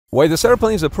Why this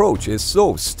airplane's approach is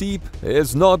so steep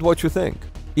is not what you think.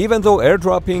 Even though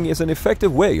airdropping is an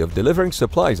effective way of delivering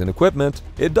supplies and equipment,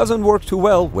 it doesn't work too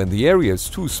well when the area is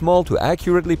too small to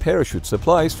accurately parachute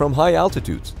supplies from high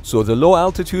altitudes. So the Low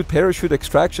Altitude Parachute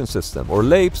Extraction System, or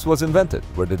LAPS, was invented,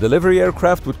 where the delivery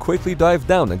aircraft would quickly dive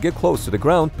down and get close to the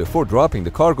ground before dropping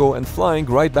the cargo and flying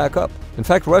right back up. In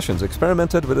fact, Russians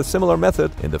experimented with a similar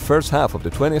method in the first half of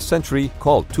the 20th century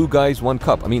called two guys, one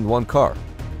car.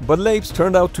 But LAPS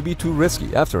turned out to be too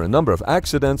risky after a number of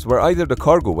accidents where either the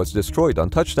cargo was destroyed on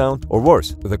touchdown, or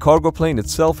worse, the cargo plane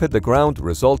itself hit the ground,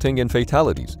 resulting in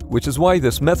fatalities, which is why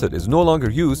this method is no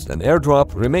longer used and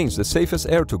airdrop remains the safest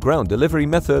air-to-ground delivery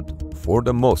method for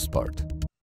the most part.